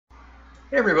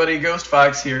Hey everybody, Ghost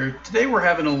Fox here. Today we're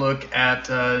having a look at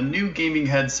a new gaming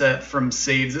headset from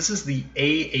Sage. This is the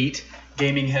A8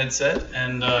 gaming headset,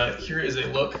 and here is a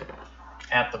look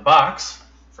at the box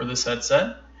for this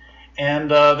headset. And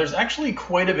there's actually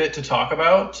quite a bit to talk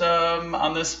about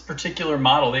on this particular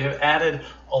model. They have added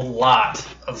a lot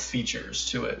of features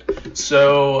to it.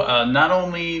 So not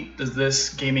only does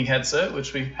this gaming headset,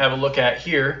 which we have a look at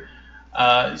here,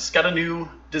 it's got a new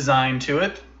design to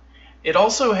it. It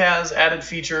also has added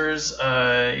features,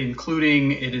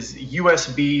 including it is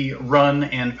USB run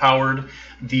and powered.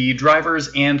 The drivers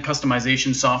and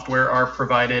customization software are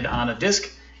provided on a disk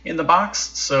in the box,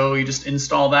 so you just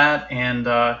install that, and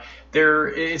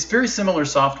it's very similar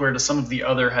software to some of the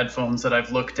other headphones that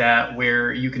I've looked at,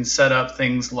 where you can set up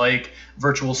things like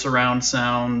virtual surround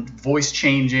sound, voice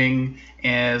changing,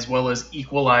 as well as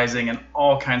equalizing, and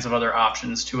all kinds of other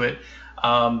options to it.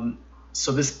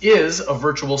 So this is a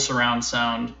virtual surround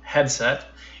sound headset.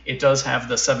 It does have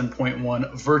the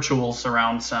 7.1 virtual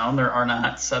surround sound. There are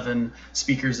not 7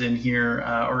 speakers in here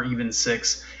or even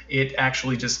 6. It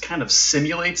actually just kind of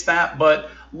simulates that,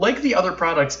 but like the other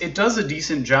products, it does a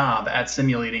decent job at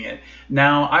simulating it.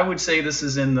 Now, I would say this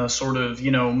is in the sort of,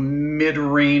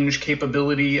 mid-range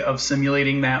capability of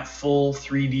simulating that full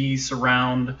 3D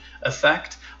surround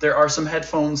effect. There are some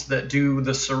headphones that do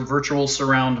the virtual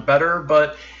surround better,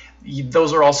 but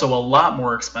those are also a lot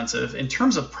more expensive. In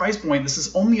terms of price point, this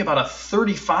is only about a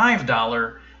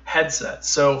 $35 headset.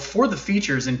 So for the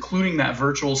features, including that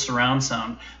virtual surround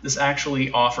sound, this actually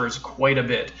offers quite a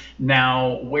bit.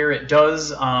 Now, where it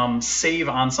does save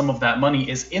on some of that money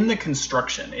is in the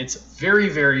construction. It's very,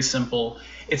 very simple.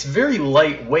 It's very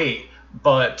lightweight,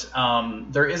 but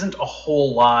there isn't a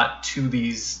whole lot to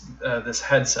this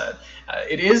headset.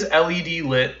 It is LED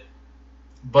lit,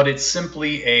 but it's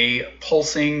simply a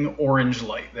pulsing orange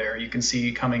light there. You can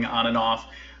see coming on and off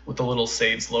with the little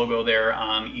Sage logo there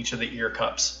on each of the ear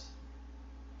cups.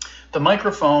 The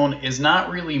microphone is not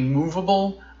really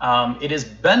movable. It is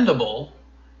bendable,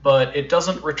 but it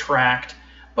doesn't retract.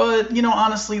 But,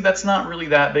 honestly, that's not really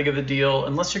that big of a deal.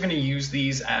 Unless you're going to use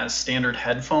these as standard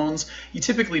headphones, you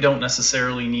typically don't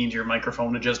necessarily need your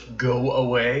microphone to just go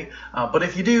away. But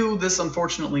if you do, this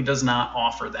unfortunately does not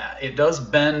offer that. It does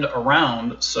bend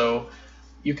around, so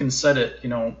you can set it,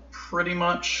 pretty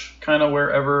much kind of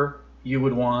wherever you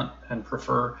would want and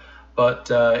prefer.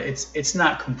 But it's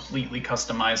not completely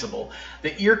customizable.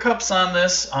 The ear cups on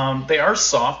this, they are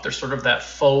soft. They're sort of that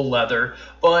faux leather,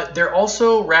 but they're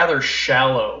also rather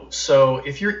shallow. So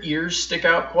if your ears stick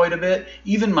out quite a bit,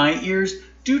 even my ears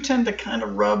do tend to kind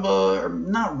of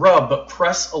not rub, but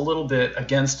press a little bit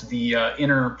against the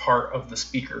inner part of the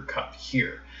speaker cup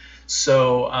here.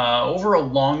 So over a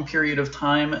long period of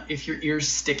time, if your ears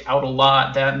stick out a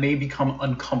lot, that may become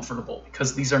uncomfortable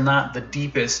because these are not the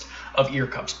deepest of ear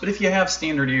cups. But if you have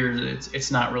standard ears,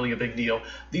 it's not really a big deal.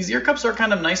 These ear cups are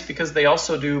kind of nice because they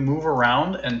also do move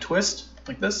around and twist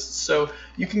like this. So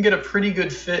you can get a pretty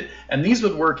good fit, and these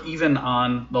would work even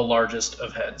on the largest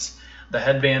of heads. The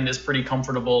headband is pretty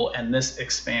comfortable, and this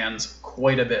expands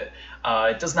quite a bit.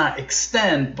 It does not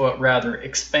extend, but rather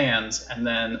expands, and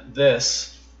then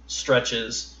this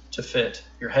stretches to fit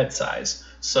your head size.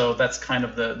 So that's kind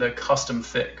of the custom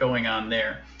fit going on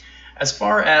there. As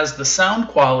far as the sound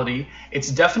quality,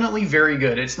 it's definitely very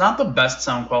good. It's not the best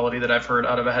sound quality that I've heard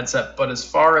out of a headset, but as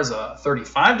far as a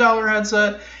 $35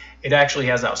 headset, it actually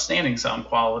has outstanding sound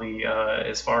quality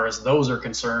as far as those are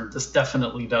concerned. This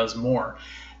definitely does more.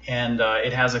 And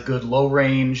it has a good low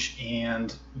range,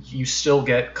 and you still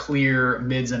get clear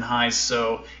mids and highs,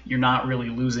 so you're not really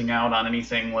losing out on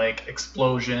anything like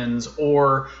explosions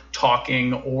or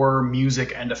talking or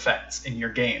music and effects in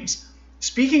your games.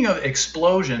 Speaking of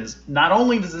explosions, not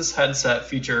only does this headset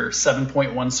feature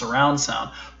 7.1 surround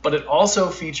sound, but it also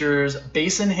features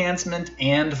bass enhancement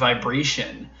and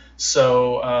vibration.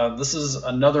 So this is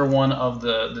another one of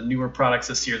the newer products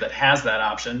this year that has that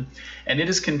option, and it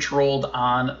is controlled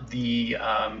on the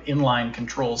inline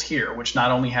controls here, which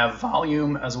not only have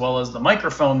volume as well as the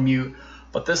microphone mute,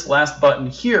 but this last button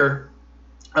here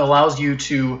allows you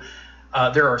to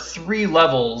there are 3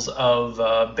 levels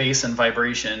of bass and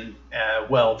vibration.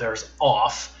 Well, there's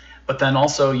off, but then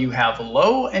also you have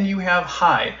low and you have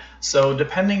high. So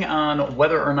depending on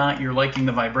whether or not you're liking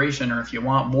the vibration, or if you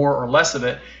want more or less of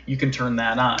it, you can turn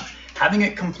that on. Having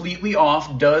it completely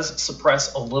off does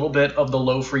suppress a little bit of the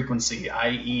low frequency,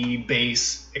 i.e.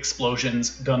 bass, explosions,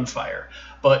 gunfire.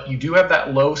 But you do have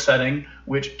that low setting,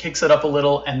 which kicks it up a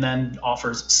little and then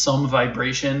offers some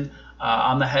vibration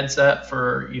on the headset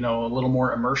for a little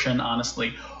more immersion,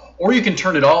 honestly. or you can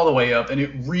turn it all the way up and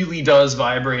it really does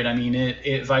vibrate. I mean,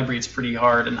 it vibrates pretty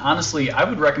hard. And honestly, I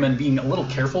would recommend being a little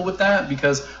careful with that,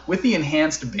 because with the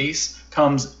enhanced bass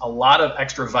comes a lot of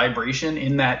extra vibration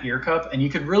in that ear cup, and you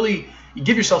could really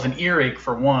give yourself an earache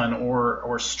for one,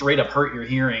 or straight up hurt your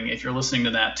hearing if you're listening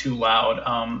to that too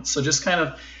loud. So just kind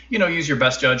of, use your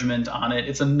best judgment on it.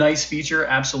 It's a nice feature,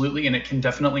 absolutely, and it can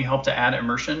definitely help to add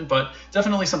immersion, but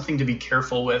definitely something to be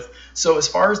careful with. So as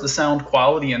far as the sound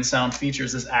quality and sound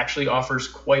features, this actually offers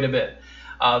quite a bit.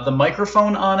 The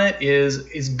microphone on it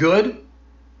is good,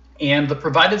 and the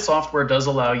provided software does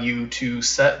allow you to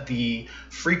set the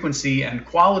frequency and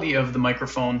quality of the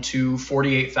microphone to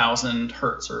 48,000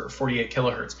 hertz or 48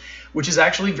 kilohertz, which is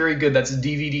actually very good. That's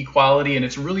DVD quality, and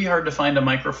it's really hard to find a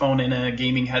microphone in a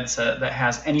gaming headset that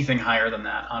has anything higher than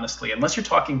that, honestly. Unless you're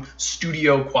talking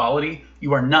studio quality,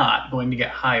 you are not going to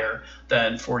get higher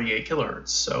than 48 kilohertz.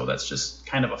 So that's just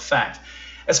kind of a fact.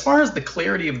 As far as the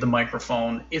clarity of the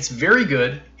microphone, it's very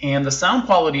good, and the sound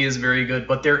quality is very good,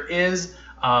 but there is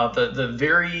the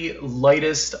very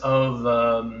lightest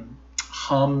of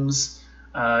hums.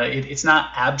 It's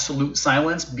not absolute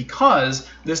silence, because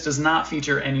this does not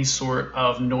feature any sort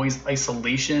of noise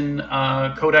isolation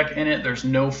codec in it. There's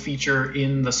no feature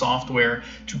in the software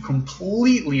to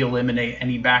completely eliminate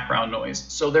any background noise.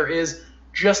 So there is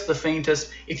just the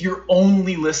faintest. If you're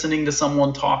only listening to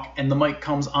someone talk and the mic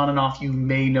comes on and off, you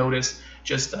may notice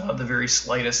just the very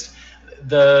slightest.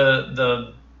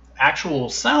 The actual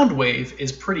sound wave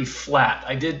is pretty flat.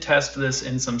 I did test this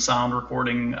in some sound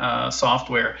recording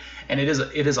software, and it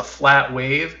is a flat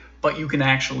wave, but you can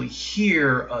actually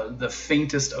hear the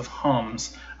faintest of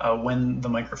hums when the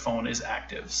microphone is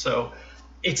active. So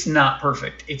it's not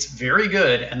perfect. It's very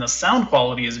good, and the sound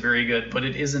quality is very good, but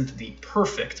it isn't the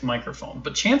perfect microphone.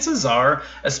 But chances are,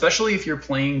 especially if you're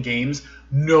playing games,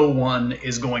 no one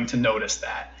is going to notice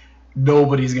that.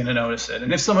 Nobody's going to notice it.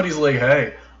 And if somebody's like,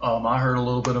 hey, I heard a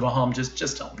little bit of a hum,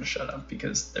 just tell them to shut up,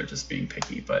 because they're just being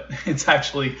picky. But it's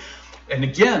actually, and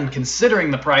again, considering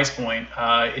the price point,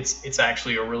 it's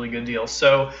actually a really good deal.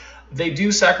 So they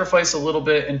do sacrifice a little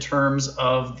bit in terms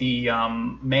of the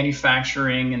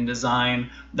manufacturing and design.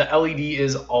 The LED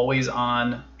is always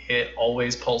on. It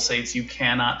always pulsates. You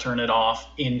cannot turn it off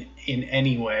in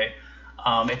any way.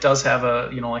 It does have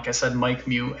a, like I said, mic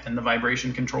mute, and the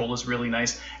vibration control is really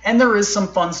nice. And there is some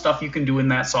fun stuff you can do in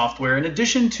that software. In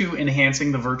addition to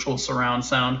enhancing the virtual surround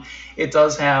sound, it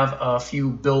does have a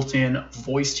few built-in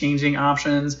voice changing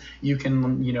options. You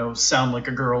can, sound like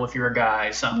a girl if you're a guy,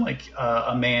 sound like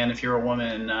a man if you're a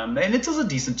woman, and it does a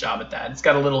decent job at that. It's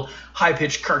got a little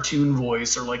high-pitched cartoon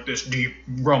voice, or like this deep,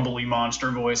 rumbly monster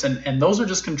voice, and those are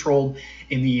just controlled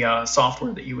in the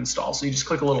software that you install. So you just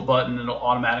click a little button, and it'll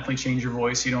automatically change your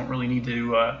voice. You don't really need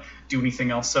to do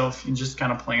anything else. So if you're just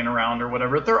kind of playing around or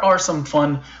whatever, there are some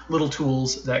fun little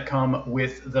tools that come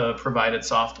with the provided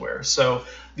software. So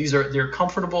they're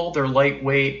comfortable, they're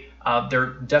lightweight, they're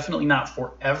definitely not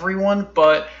for everyone,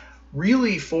 but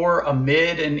really for a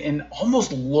mid and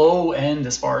almost low end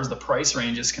as far as the price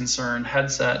range is concerned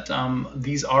headset,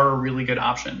 these are a really good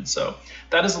option. So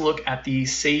that is a look at the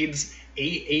Sades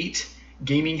A8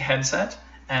 gaming headset.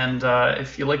 And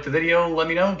if you liked the video, let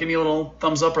me know. Give me a little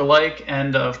thumbs up or like.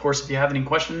 And of course, if you have any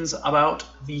questions about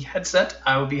the headset,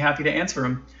 I would be happy to answer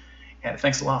them. And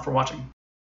thanks a lot for watching.